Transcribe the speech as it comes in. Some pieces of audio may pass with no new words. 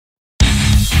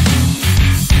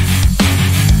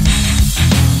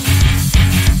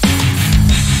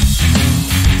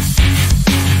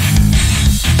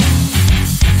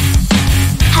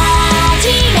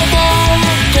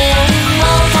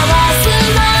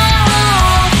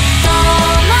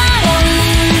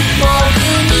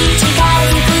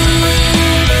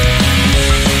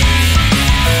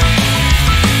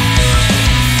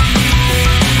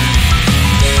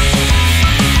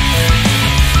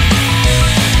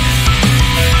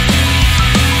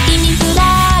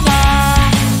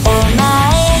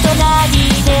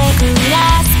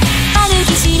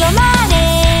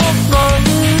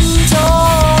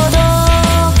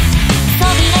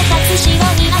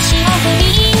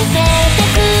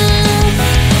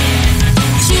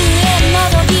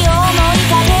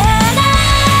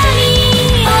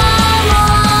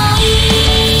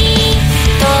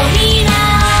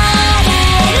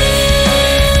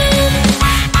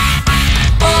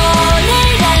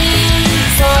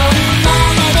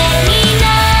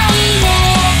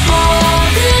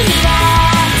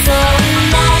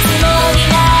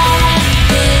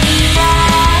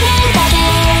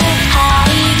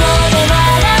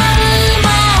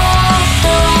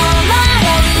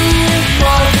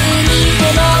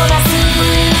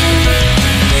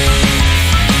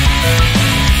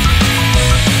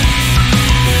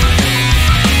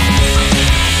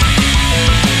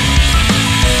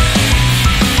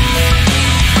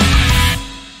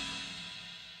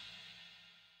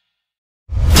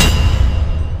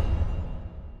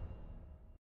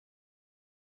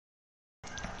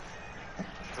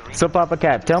So Papa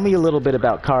Cap, tell me a little bit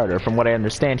about Carter. From what I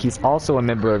understand, he's also a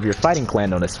member of your fighting clan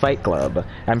known as Fight Club.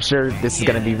 I'm sure this is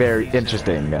going to be very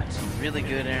interesting. Really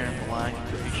good Aaron Black.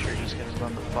 Pretty sure he's going to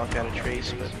run the fuck out of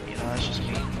Trace, but you know, that's just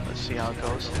me. Let's see how it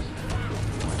goes.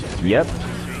 1, 2, 3, Yep.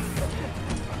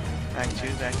 1, 2, 3.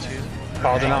 Back 2.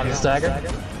 Called him out in the stagger.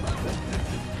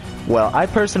 Well, I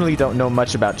personally don't know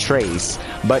much about Trace,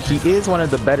 but he is one of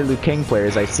the better Liu Kang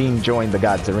players I've seen join the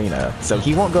Gods Arena, so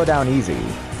he won't go down easy.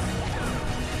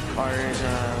 Carter's,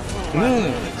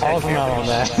 Calls him out on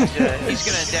that. He's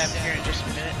gonna adapt here in just a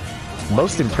minute.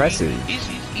 Most impressive.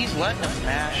 He's letting him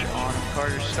mash on him.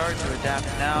 Carter's starting to adapt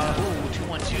now. Ooh,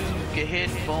 2-1-2, get hit,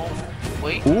 boom.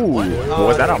 Wait. Ooh, what?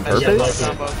 was that on purpose?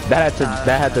 Combo. That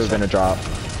had to have been a drop.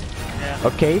 Yeah.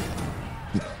 Okay.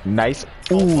 Nice.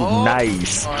 Ooh, Oh,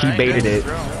 nice. all He right, baited nice it.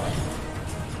 throw.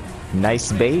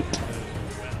 Nice bait.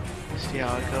 See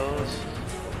how it goes.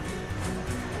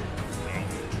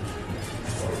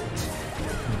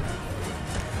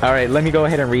 Alright, let me go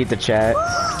ahead and read the chat.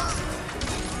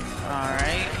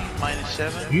 Alright,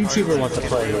 -7. YouTuber wants to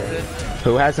play with it.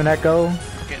 Who has an echo?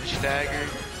 Getting staggered.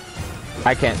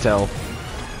 I can't tell.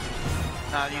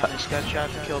 Not using his gut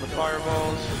shot to kill the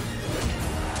fireballs.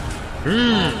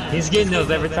 He's getting those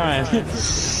every time.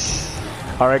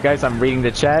 Alright guys, I'm reading the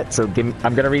chat, so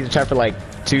I'm gonna read the chat for like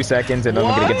 2 seconds and then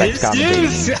I'm gonna get back to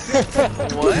commentating.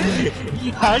 What?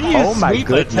 How do you Oh my sweep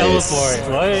goodness. a teleport?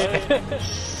 What?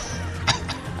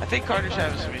 I think Carter's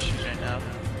having some issues right now.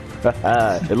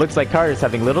 It looks like Carter's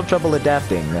having little trouble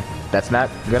adapting. That's not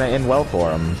gonna end well for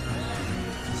him.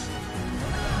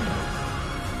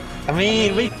 I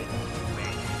mean, we...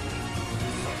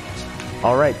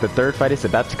 Alright, the third fight is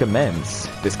about to commence.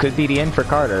 This could be the end for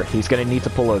Carter. He's gonna need to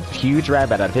pull a huge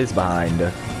rabbit out of his behind.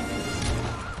 Alright,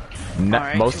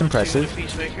 Most 2-1-2 impressive.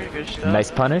 Peacemaker, good stuff. Nice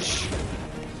punish.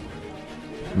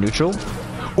 Neutral.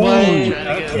 Ooh,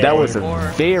 okay. That was a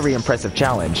very impressive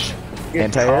challenge.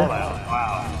 Anti-air. Wow.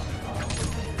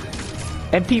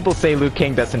 And people say Liu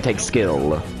Kang doesn't take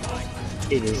skill.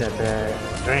 It is at that.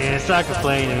 Man, it's not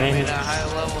complaining, At a man. high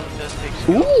level, it does take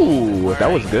skill. Ooh,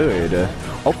 that was good.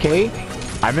 Okay,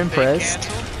 I'm Fake impressed.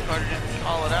 cancel. Carter didn't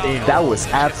call it out. That was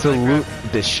Oh, absolute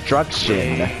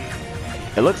destruction.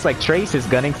 It looks like Trace is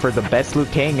gunning for the best Liu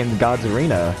Kang in God's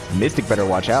Arena. Mystic better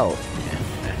watch out.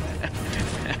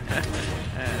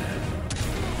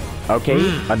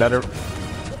 Okay, another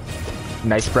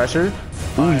nice pressure.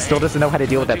 Ooh, he still doesn't know how to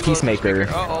deal with that Peacemaker.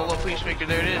 Oh, look, Peacemaker,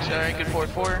 there it is. Alright, good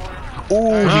forward.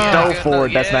 Ooh, he fell Good,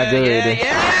 forward. That's not good.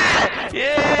 Yeah,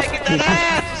 get that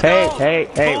ass. Let's Hey,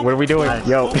 go. hey, what are we doing?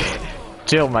 Yo,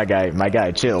 chill, my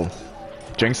guy, chill.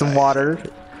 Drink some water.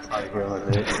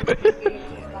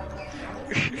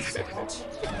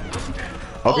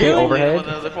 Okay, overhead.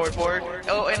 Another forward.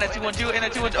 Oh, and a 2-1-2, and a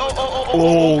 2-1-2.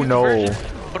 Oh, no.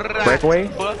 Breakaway?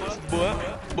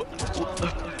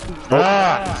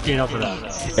 It's getting over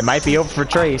that. It might be over for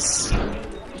Trace.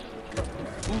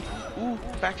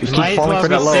 Back to Just Might keep as falling well for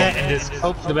that be low. set and just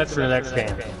hope for the best for the next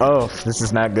game. Oh, this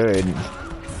is not good.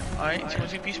 Alright,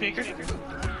 2-1-2 Peacemaker.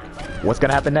 What's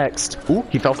gonna happen next? Ooh,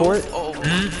 he fell for it. Oh,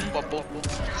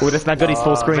 Ooh, that's not good. He's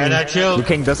full screen. man, I chilled. Liu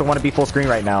Kang doesn't want to be full screen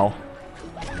right now.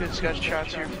 good scratch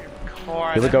shots here.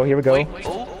 Here we go, here we go. Wait.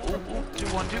 Oh,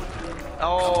 2-1-2.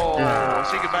 Oh,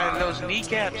 say goodbye to those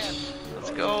kneecaps. Let's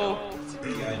go.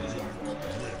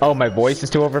 Oh, my voice is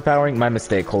too overpowering? My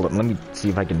mistake. Hold on, let me see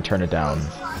if I can turn it down.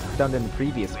 Done in the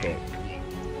previous bit.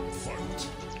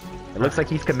 It looks like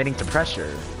he's committing to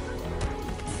pressure.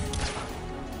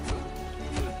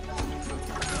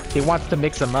 He wants to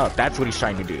mix them up. That's what he's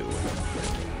trying to do.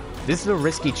 This is a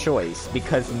risky choice,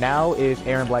 because now if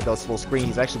Aaron Black goes full screen,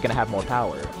 he's actually going to have more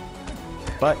power.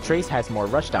 But Trace has more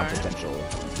rushdown potential.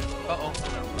 Uh-oh.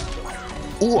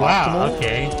 Ooh, Wow, optimal.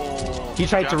 Okay. He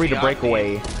tried to read a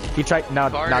breakaway. He tried, now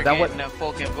that was... a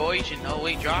full convocation. Oh,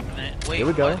 wait, dropping it. Wait, Here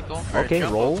we go. what? Going for a Okay,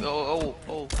 jump roll. Oh.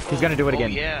 He's gonna do it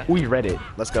again. Yeah. Ooh, he read it.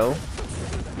 Let's go.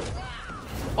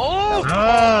 Oh,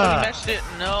 Ah. he messed it.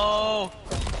 No.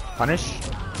 Punish.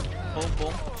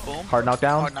 Boom. Hard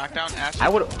knockdown. Hard knockdown. Acid. I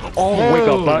would... Oh, wake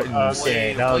up buttons.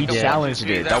 Okay, that was He good. challenged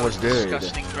it. That was good.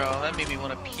 Disgusting, bro. That made me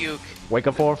want to puke. Wake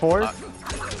up forward.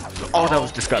 Oh, that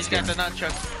was disgusting. He's got the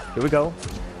nunchuck. Here we go.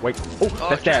 Wait. Oh,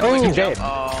 that's dead. Jack, He's dead.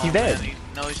 Oh, He's dead. man,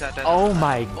 no, he's not dead. Oh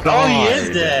my Oh, god. he is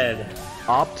dead.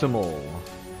 Optimal.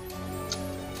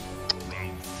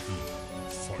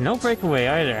 No breakaway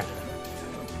either.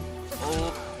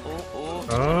 Oh.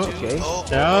 Okay.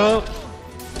 No.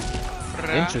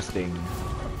 Interesting.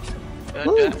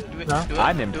 Do it, No. do it,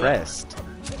 I'm do it. impressed.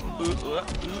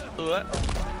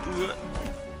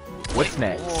 What's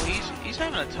next? Oh, he's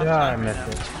having a tough Yeah, I time right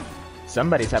missed now. it.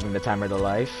 Somebody's having the time of their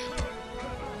life.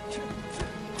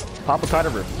 Papa Carter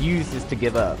refuses to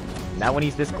give up. Not when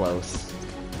he's this close.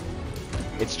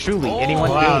 It's truly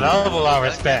anyone's Wow, game. that was a lot of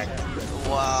respect.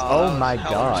 Wow. Oh my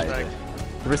hell of god. respect.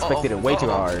 He respected it way too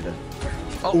hard.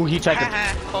 Ooh, he tried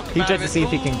to see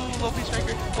if he can.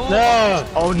 No!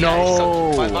 Oh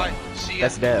no! Bye-bye. See ya.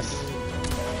 That's death.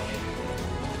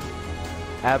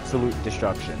 Absolute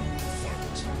destruction.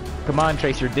 Come on,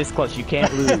 Trace, you're this close. You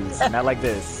can't lose. Not like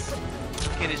this.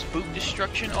 Get his boot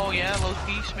destruction. Oh yeah, low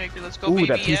Peacemaker. Let's go, Ooh, baby.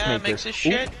 that Yeah, Peacemaker. makes his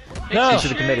Ooh. shit. No. He Makes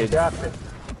should his have shit.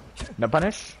 committed. No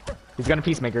punish? He's gonna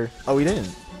Peacemaker. Oh, he didn't.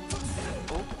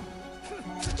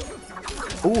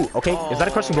 Ooh, okay. Is that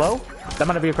a crushing blow? That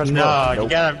might not be a crushing blow. No, Nope. you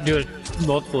gotta do it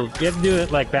multiple. You have to do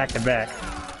it like back to back.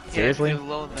 Seriously? Yeah, do the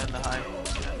low and then the high.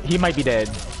 He might be dead.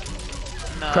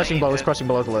 No, Crushing he blow ain't is dead. crushing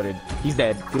blow is loaded. He's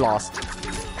dead. He lost. Nope.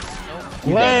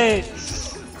 He's Wait!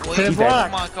 Wait, To the He's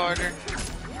block. come on, Carter.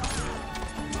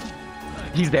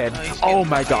 He's dead. No, he's Oh getting-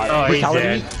 my god. Oh, he's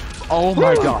Brutality? dead. Oh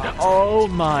my god. Oh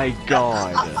my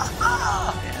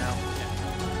god.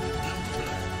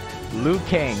 Damn. Liu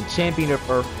Kang, champion of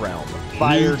Earthrealm.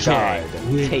 Fire Liu Kang God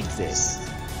wins. takes it.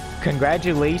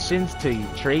 Congratulations to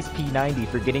Trace P90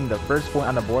 for getting the first point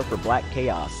on the board for Black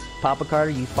Chaos. Papa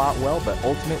Carter, you fought well, but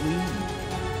ultimately...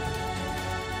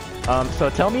 so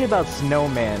tell me about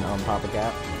Snowman on Papa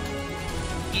Cap.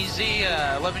 He's a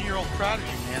 11-year-old prodigy,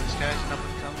 man. This guy's an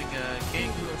up-and-coming king.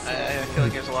 I feel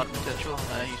like he has a lot of potential.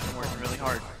 He's been working really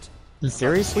hard.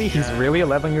 Seriously? He's really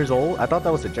 11 years old? I thought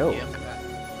that was a joke.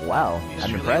 Yeah. Wow, He's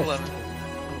I'm really impressed.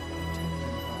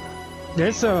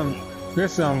 11.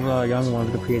 There's some young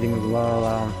ones competing as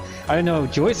well. I don't know.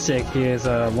 Joystick is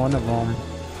one of them.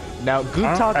 Now, Goop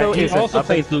Taco he is an also up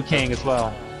plays Liu Kang as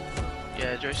well.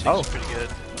 Yeah, Joystick's Oh. pretty good.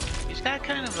 He's got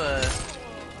kind of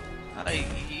a...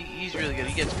 he's really good.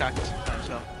 He gets cocky sometimes,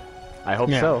 so... I hope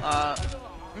Yeah. so.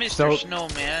 Mr. So-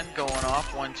 Snowman going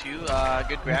off 1-2.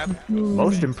 Good grab.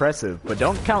 Most impressive, but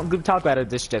don't count Goop Taco out of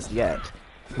this just yet.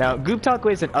 Now, Goop Taco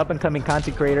is an up-and-coming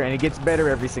content creator, and he gets better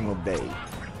every single day.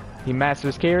 He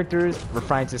masters characters,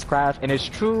 refines his craft, and has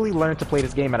truly learned to play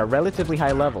this game at a relatively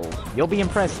high level. You'll be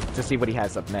impressed to see what he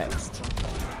has up next.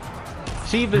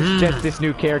 Shiva's just this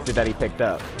new character that he picked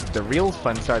up. The real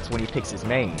fun starts when he picks his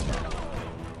main.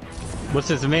 What's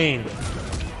his main?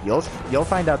 You'll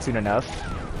find out soon enough.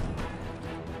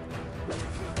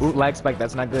 Ooh, lag spike,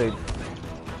 that's not good.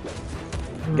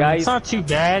 Guys, It's not too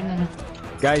bad.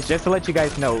 Guys, just to let you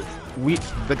guys know,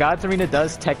 the Gods Arena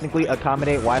does technically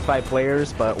accommodate Wi-Fi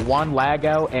players, but one lag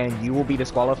out and you will be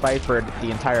disqualified for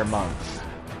the entire month.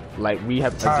 Like, we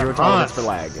have a zero tolerance for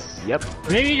lag. Yep.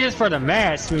 Maybe just for the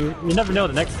match. You never know.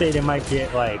 The next day they might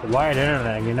get like wired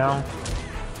internet. You know.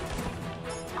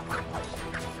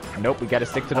 Nope, we gotta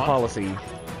stick to the policy.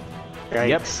 Right.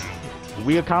 Yep.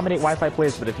 We accommodate Wi-Fi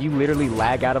players, but if you literally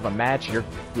lag out of a match, you're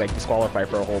like disqualified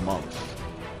for a whole month.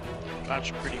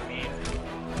 That's pretty mean.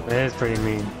 It is pretty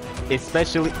mean.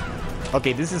 Especially,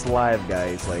 okay, this is live,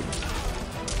 guys. Like,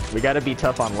 we gotta be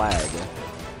tough on lag.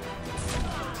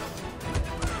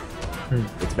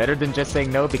 It's better than just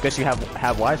saying no because you have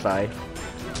Wi-Fi.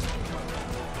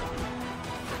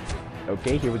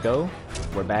 Okay, here we go.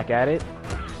 We're back at it.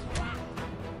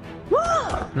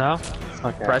 No.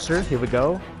 Okay. Pressure. Here we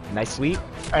go. Nice sweep.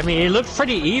 I mean, it looks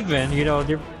pretty even. You know,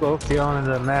 they're both feeling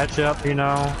the matchup. You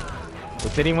know.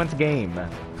 It's anyone's game.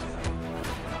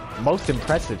 Most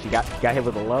impressive. You got hit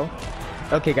with a low.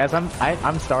 Okay, guys,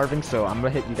 I'm starving, so I'm gonna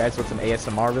hit you guys with some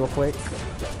ASMR real quick.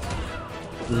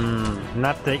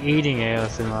 Not the eating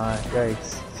ASMR.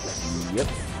 Yikes. Yep.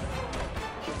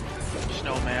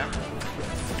 Snowman.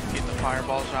 Getting the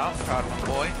fireballs out. Proud of my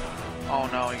boy. Oh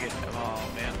no, he get.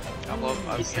 Oh man. I love.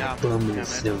 Yeah, man.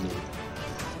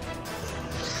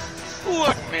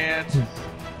 Look, man.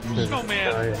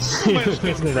 Snowman. Snowman's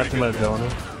doing pretty That's my good. donor.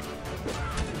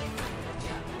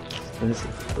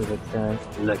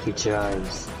 Lucky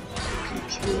Charms.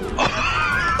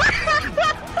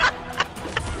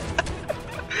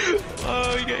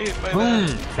 Oh, you got hit by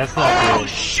that. That's not Oh good.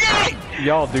 shit!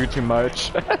 Y'all do too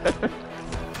much.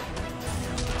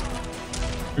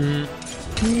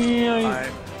 Yeah.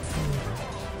 Five.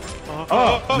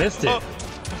 Oh, missed it. Oh.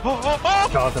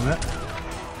 Caught him it.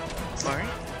 Sorry.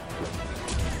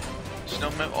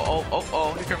 Snowman.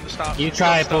 Oh, here come the stop. You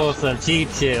try to pull some cheap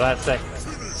shit last second.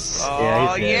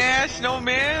 Oh, he's dead. yeah,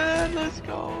 Snowman. Let's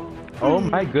go. Oh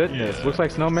my goodness. Looks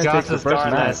like Snowman takes the John's first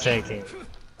star last match. taking.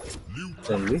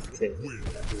 The mixtape.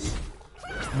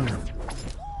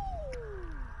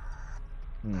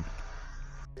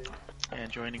 And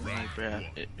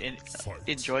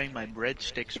enjoying my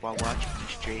breadsticks while watching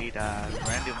this Jade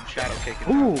random shadow kick.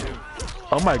 Ooh.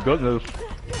 Oh my goodness.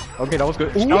 Okay, that was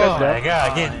good. Ooh, Oh that's my that.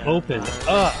 god, getting open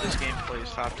up. This game plays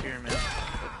top tier, man.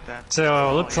 That,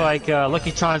 So looks yeah. like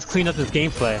Lucky Charms cleaned up his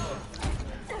gameplay.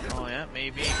 Oh yeah,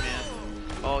 maybe, man.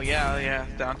 Oh yeah,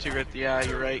 down to it. Yeah,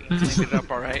 you're right. He cleaned it up,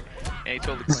 all right. Yeah, he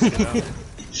totally cleaned it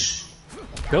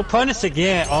up. Go punish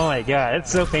again. Oh my god,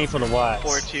 it's so painful to watch.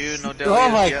 4-2, no doubt. Oh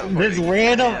my, yeah, this 4-2,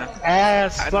 random yeah.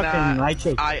 ass I'm fucking not-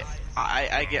 nitro.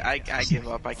 I give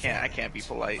up. I can't be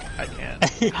polite. I can't.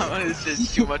 It's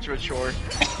just too much of a chore.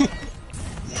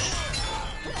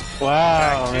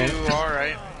 Wow, Back man. two,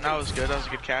 alright. That was good. That was a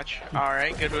good catch.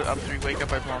 Alright, good up 3 wake up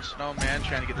by Blown Snowman,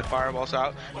 trying to get the fireballs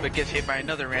out, but gets hit by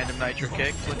another random nitro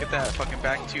kick. Look at that fucking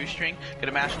back 2 string.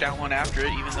 Gonna mash down one after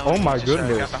it, even though Oh he my just,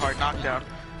 goodness. got the hard knockdown.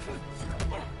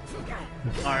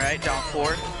 Alright, down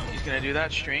 4. He's gonna do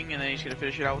that string, and then he's gonna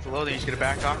finish it out with a low, then he's gonna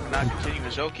back off and not continue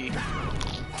with Zoki.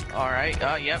 Alright,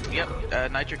 yep.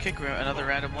 Nitro kick, another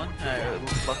random one.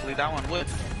 Luckily that one would.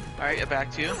 Alright, a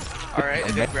back 2. Alright,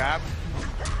 a good grab.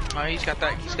 He's got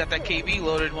that KB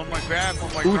loaded. One more grab,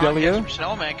 one more Ooh, drop. Delia. Yes,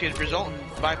 Snowman could result in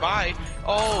bye-bye.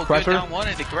 Oh, Pressure. good down one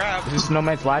into grab. This is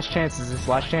Snowman's last chance. This is his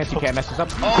last chance. You can't mess this up.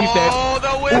 He's dead. Oh, the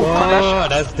whip Ooh, punish. Oh,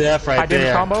 that's death right I did a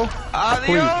there. combo.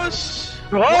 Adios.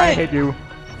 I hit you.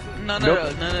 No.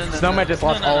 Snowman just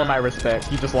lost all of my Yep, respect.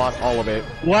 He just lost all of it.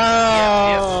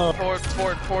 Wow.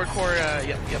 forward,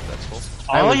 yep, that's full.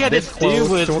 I All was you had to this do close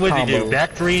was, to a what did you do? combo.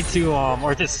 Back 3 into,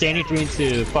 or just standing 3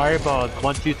 into fireball,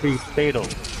 1, 2, 3, fatal.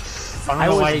 I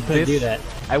don't know why you couldn't do that.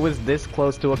 I was this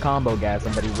close to a combo,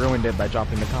 Gasm, but he ruined it by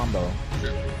dropping the combo.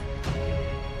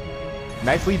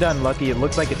 Nicely done, Lucky. It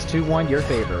looks like it's 2-1 your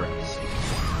favor.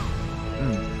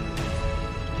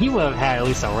 He would have had at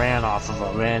least a ran off of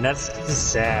him, man. That's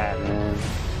just sad, man.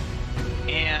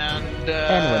 And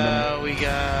women. we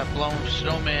got Blown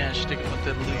Snowman sticking with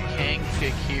the Liu Kang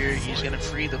kick here. He's gonna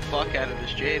free the fuck out of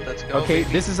this Jade. Let's go. Okay,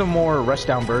 baby. this is a more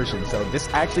rushdown version, so this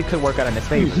actually could work out in his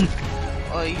favor.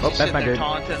 Oh, he's Oh, just that's sitting not there good.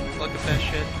 taunting. Look at that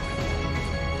shit.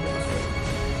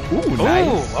 Ooh,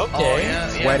 nice. Ooh, okay. Oh, yeah,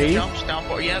 Sweaty. jumps down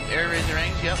for, yep, air raise the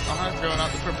rings, yep, throwing out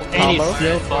the purple And he Combo.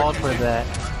 still falled for that.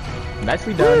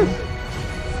 Nicely done.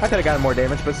 I could have gotten more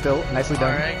damage, but still, nicely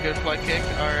done. Alright, good fly kick,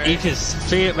 alright. He just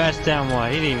straight up matched down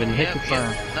one. He didn't even hit the firm.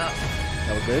 No.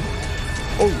 That was good.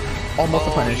 Oh, almost a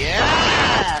Oh, punish.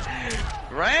 yeah!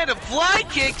 Random fly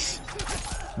kicks!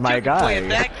 My Dude, play it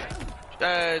guy.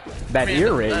 that That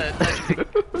ear raid.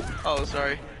 oh,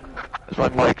 sorry. Is my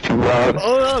mic too loud?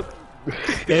 Oh,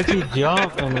 If you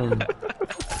jump and then...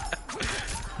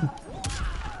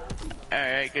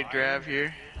 Alright, good grab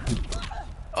here.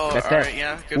 Oh, That's alright, that.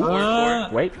 yeah, good forward.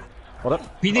 wait. Hold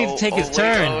up. He needs to take his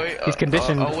turn. He's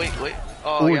conditioned. wait.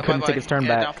 Oh, Ooh, he yeah, couldn't bye-bye. take his turn Yeah,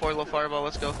 back. down 4, low fireball,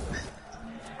 let's go.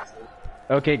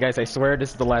 Okay, guys, I swear this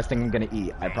is the last thing I'm gonna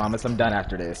eat. I promise I'm done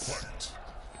after this.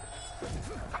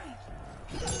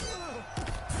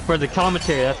 For the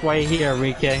commentary, that's why you hear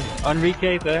Enrique.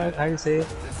 Enrique, is that how you say it?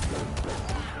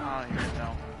 Oh,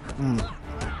 no.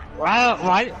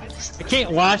 Why? I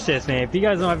can't watch this, man. If you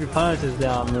guys don't have your punishes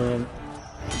down, man.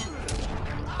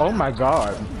 Oh my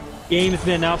god. Game's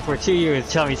been out for 2 years.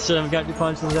 Tell me, you still haven't got your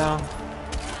punishes down?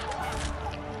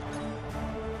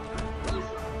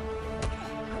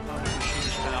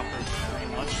 She's been out for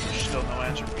 3 months, there's still no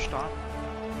answer for stop.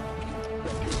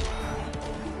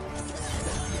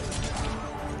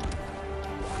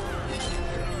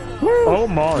 Oh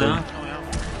my. No?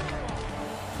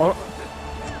 Oh, yeah.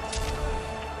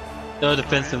 Oh, No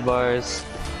defensive bars.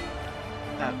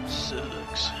 That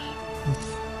sucks.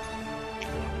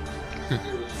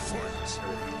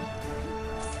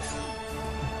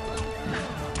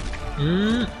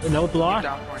 No block?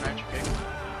 Down 4, nitro kick.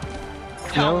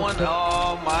 No. Down 1,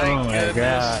 oh my Oh my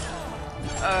goodness.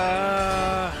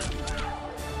 god.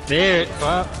 There,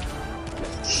 well.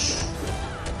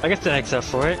 I guess the next up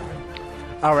for it.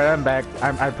 alright, I'm back.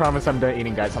 I promise I'm done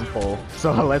eating, guys. I'm full.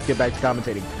 So let's get back to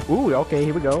commentating. Ooh, okay,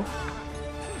 here we go.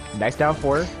 Nice down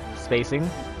 4. Spacing.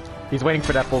 He's waiting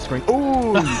for that full screen.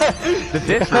 Ooh! The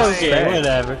disrespect. Okay,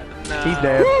 whatever. No. He's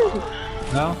dead.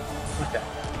 No? Okay.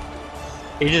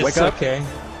 He just, Wake up. okay.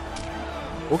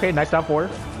 Okay, nice down 4.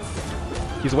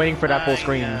 He's waiting for that full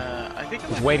screen. I think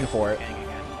He's waiting for it.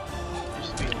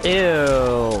 Just to be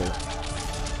Ew.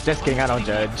 Just kidding, I don't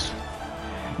judge.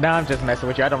 Nah, I'm just messing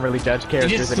with you. I don't really judge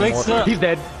characters just anymore. flicks up. He's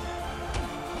dead.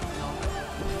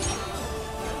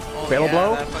 Oh, Fatal yeah,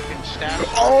 blow? that fucking stab.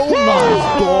 Oh my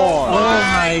Oh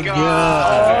my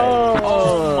god.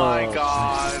 Oh my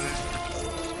god.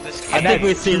 This I game, think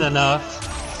we've seen enough.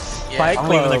 Fight I'm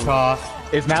leaving the Club.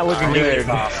 cough. It's not looking I'm leaving good.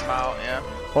 the cough. I'm out, yeah.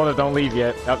 Hold on, don't leave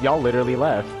yet. Y'all literally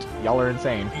left. Y'all are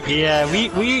insane. Yeah,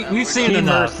 we've seen He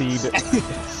enough. mercied.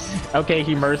 Okay,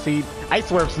 he mercied. I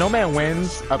swear, if Snowman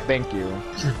wins, thank you.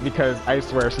 Because I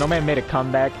swear, Snowman made a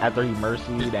comeback after he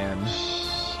mercied and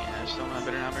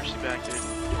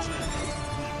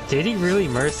Did he really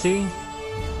mercy?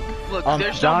 Look,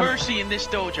 there's John- no mercy in this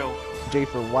dojo. Jay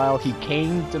for a while. He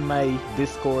came to my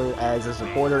Discord as a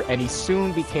supporter, and he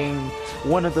soon became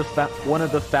one of the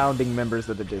founding members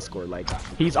of the Discord. Like,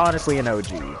 he's honestly an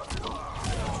OG,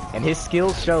 and his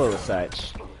skills show as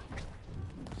such.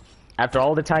 After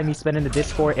all the time he spent in the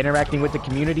Discord interacting with the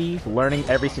community, learning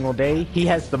every single day, he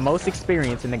has the most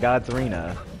experience in the Gods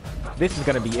Arena. This is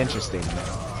gonna be interesting.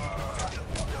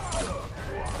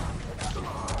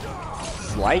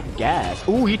 Slight gas.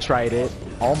 Ooh, he tried it.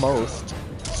 Almost.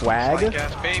 Swag. Slight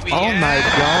gas, baby. Oh Yeah. my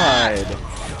god.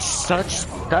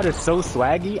 That is so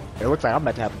swaggy. It looks like I'm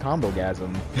about to have a combo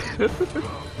gasm.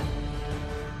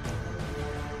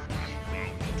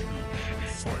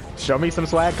 Show me some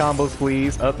swag combos,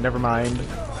 please. Oh, never mind.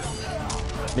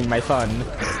 Being my fun.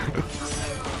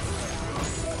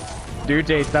 Dude,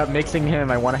 Jay, stop mixing him.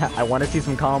 I wanna see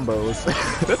some combos.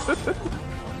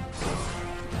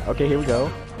 Okay, here we go.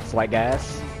 Slight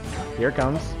gas. Here it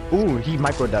comes. Ooh, he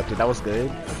micro-ducked it. That was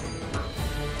good.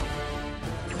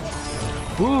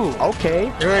 Ooh,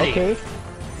 okay. Dirty. Okay.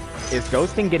 Is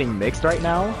ghosting getting mixed right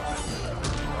now?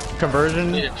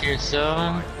 Conversion? It appears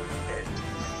so.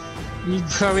 You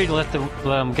probably let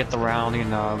him get the round, you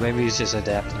know. Maybe he's just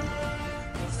adapting.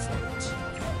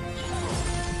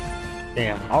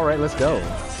 Damn. Alright, let's go.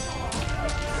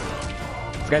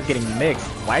 This guy's getting mixed.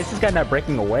 Why is this guy not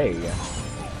breaking away?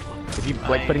 Is he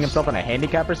like putting himself on a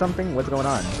handicap or something? What's going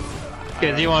on?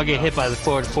 Because you want to get hit by the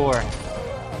 4-4.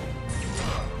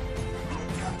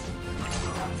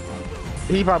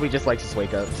 He probably just likes his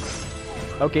wake up.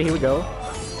 Okay, here we go.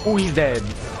 Ooh, he's dead.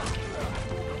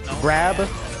 Grab.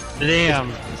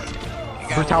 Damn.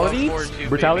 Brutality?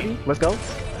 Brutality? Let's go.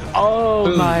 Oh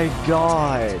Boom. my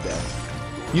god.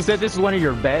 You said this is one of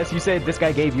your best? You said this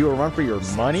guy gave you a run for your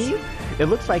money? It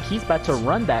looks like he's about to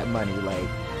run that money. Like,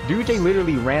 Dude J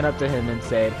literally ran up to him and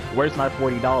said, "Where's my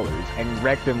 $40?" and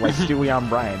wrecked him like Stewie on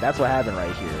Brian. That's what happened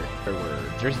right here.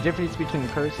 There's a difference between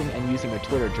cursing and using a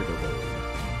Twitter trigger word.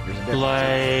 There's a difference.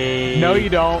 Like... No, you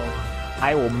don't.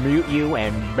 I will mute you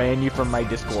and ban you from my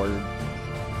Discord.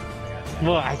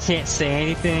 Well, I can't say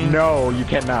anything. No, you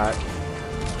cannot.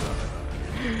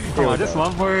 Come on, just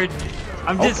one word.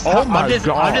 I'm just, oh my I'm just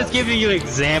God. giving you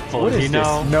examples. What is You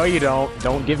know. this? No, you don't.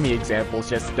 Don't give me examples.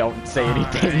 Just don't say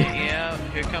anything. Alright, yeah,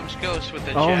 here comes Ghost with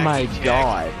the Oh Jackie my Jack.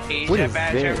 God. He's What is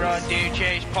about to this? run Dude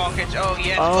J's pockets. Oh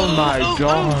yes. Oh Ooh, my ooh, ooh.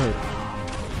 God.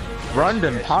 Run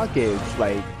them pockets.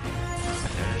 Like,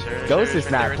 Ghost is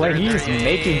not playing. He's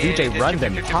making DJ run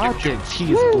them pockets.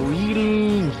 He is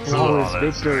bleeding for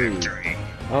his victory.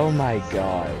 Oh my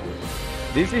God.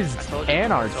 This is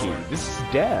anarchy. This is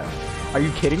death. Are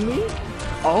you kidding me?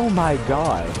 Oh my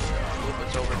God.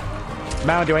 It's over.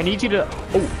 Moundu, I need you to...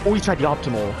 Oh, he tried the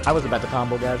optimal. I was about to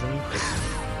combo guys.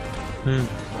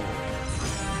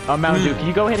 Moundu, can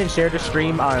you go ahead and share the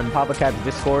stream on Papa Cat's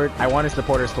Discord? I want his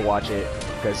supporters to watch it.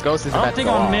 Because Ghost is I about don't to think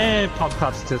go I'm off. in Pop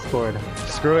Pop's Discord.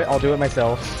 Screw it, I'll do it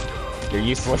myself. You're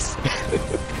useless.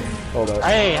 Hold on.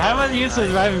 Hey, how about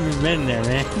useless if I haven't been there,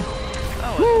 man?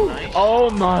 That was nice. Oh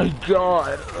my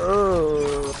God.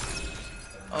 Ugh.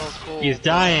 Oh, cool. He's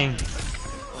dying.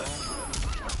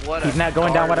 What He's a not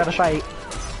going down without a garbage. fight.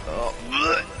 Oh.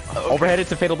 Okay. Overhead,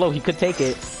 it's a fatal blow. He could take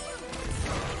it.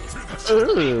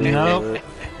 Ugh. Nope.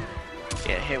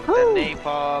 Get hit with the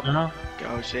napalm. No.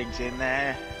 Ghosting's in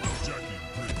there.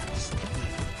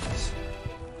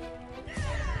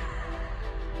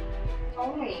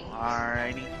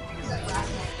 Alrighty.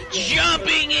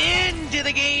 Jumping into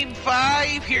the game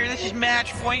 5 here. This is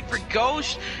match point for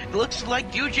Ghost. It looks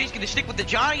like DJ's gonna stick with the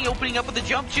Johnny, opening up with the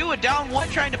jump 2, a down 1,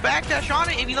 trying to backdash on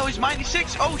it, even though he's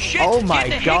 -6. Oh shit! Oh my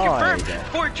Getting the hit God. confirmed.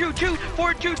 4-2-2,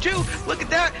 4-2-2. Look at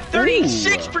that.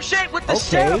 36% with the Okay.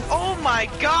 setup. Oh my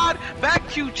God! Back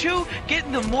Q2,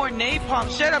 getting the more napalm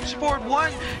setups. Forward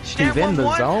 1, stand He's in the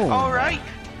 1-1. zone. All right.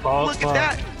 Look at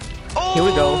that. Oh, Here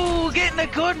we go. Getting a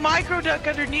good micro duck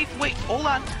underneath. Wait, hold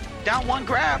on. Down 1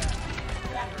 grab.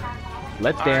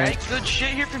 Let's Alright, dance. good shit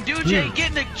here from DJ.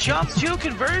 Getting a jump 2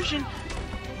 conversion.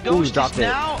 Ooh, Ghost dropped is it.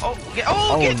 now.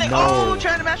 Oh, Getting the. no. Oh,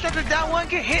 trying to mash up the down 1.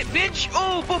 Get hit, bitch.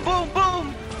 Oh, boom, boom,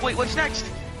 boom. Wait, what's next?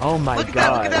 Oh my Look at God.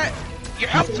 that, look at that. Your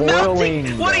health's He's melting.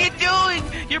 boiling. What are you doing?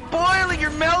 You're boiling, you're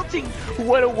melting.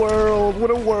 What a world. What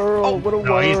a world. What a world.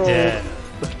 No, he's dead.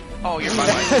 Oh, you're my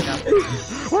mic now.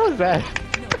 What was that?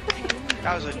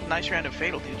 That was a nice round of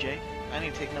fatal, DJ. I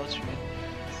need to take notes from you.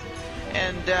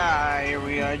 And here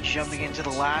we are jumping into the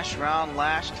last round,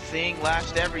 last thing,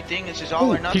 last everything. This is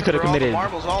all or nothing he could have for all the committed.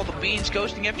 marbles, all the beans.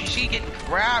 Ghosting FGC getting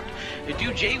grabbed. The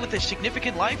dude Jay with a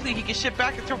significant life lead. He can sit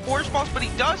back and throw force balls, but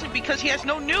he doesn't because he has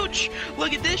no nooch.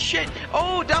 Look at this shit.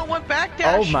 Oh, down one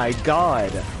backdash. Oh my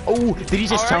god. Oh, did he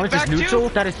just All right, challenge his back neutral?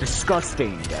 two. That is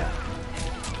disgusting.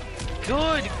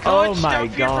 Good Oh my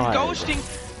stuff here from God.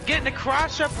 Ghosting. Getting a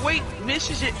cross up, wait,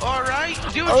 misses it. All right,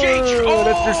 dude, Oh, Jay.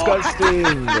 that's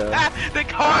disgusting. The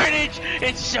carnage.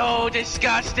 It's so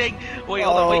disgusting. Wait,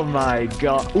 hold on, Oh wait. my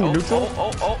god. Ooh, neutral?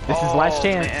 This is last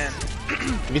chance. Man.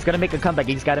 If he's gonna make a comeback,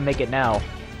 he's gotta make it now.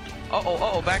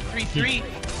 Back 3-3.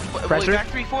 Pressure? Wait, back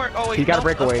 3-4. Oh wait, He got a no,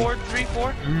 breakaway. Forward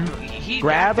 3-4. He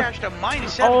Grab. backdashed a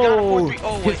 -7, got a 4-3.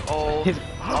 Oh wait, his-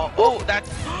 that.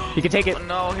 He can take it. Oh,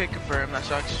 no, hit confirm. That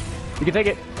sucks. He can take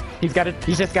it.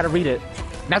 He's just gotta read it.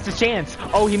 That's his chance.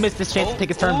 Oh, he missed his chance to take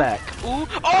his turn back. Ooh.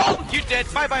 Oh, you're dead.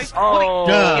 Bye bye.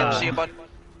 Oh. See you, bud.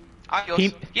 Adios.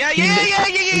 He- Yeah. he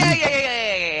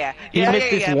He missed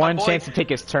his one chance to take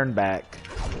his turn back.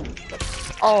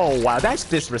 Oh wow, that's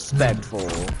disrespectful.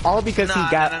 All because he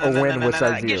got a win with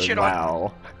Get shit Sub-Zero. on.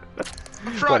 Wow.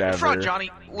 Fraud, Whatever.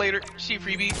 Johnny. Later. See you,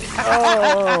 freebie.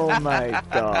 Oh my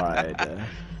god.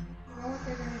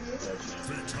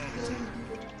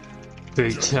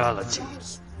 Fatality.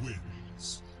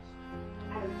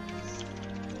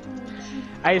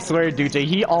 I swear, Duce,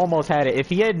 he almost had it. If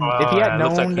he had Looks like he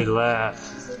known,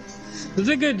 left. It was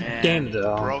a good game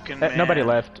though. Broken man. nobody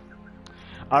left.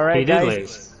 All right, He did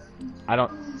guys.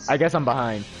 I guess I'm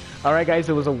behind. All right, guys.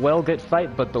 It was a good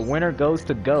fight, but the winner goes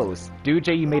to Ghost. Duce,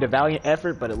 you made a valiant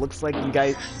effort, but it looks like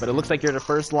you're the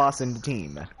first loss in the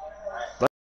team.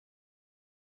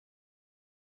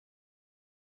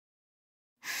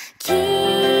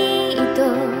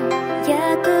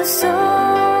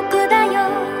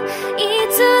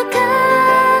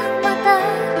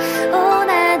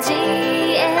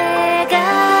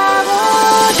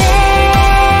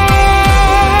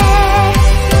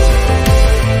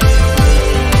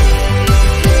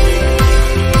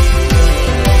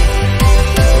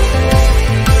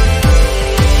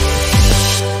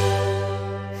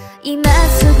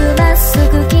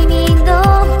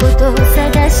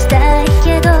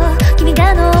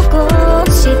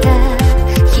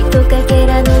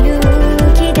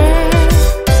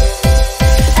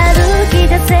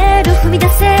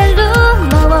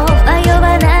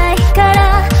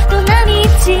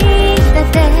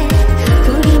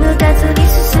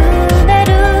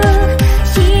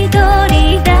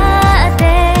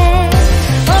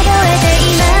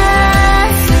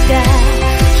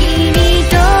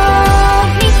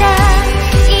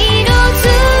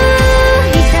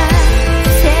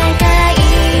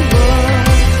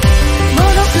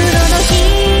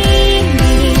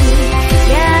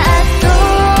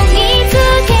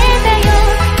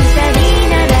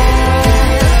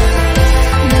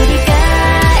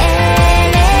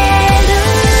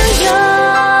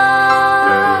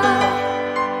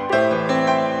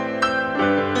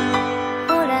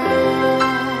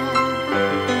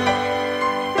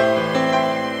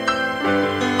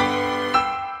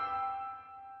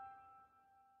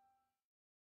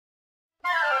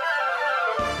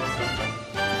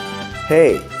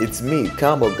 Hey, it's me,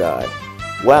 Combo God.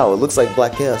 Wow, it looks like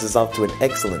Black Chaos is off to an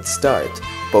excellent start.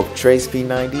 Both Trace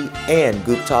P90 and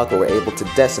Goop Taco were able to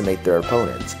decimate their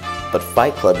opponents, but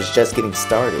Fight Club is just getting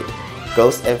started.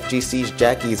 Ghost FGC's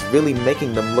Jackie is really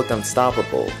making them look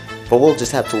unstoppable, but we'll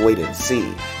just have to wait and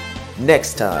see.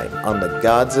 Next time on the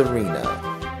Gods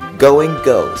Arena, Going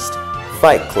Ghost,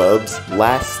 Fight Club's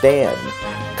Last Stand.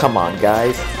 Come on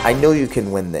guys, I know you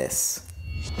can win this.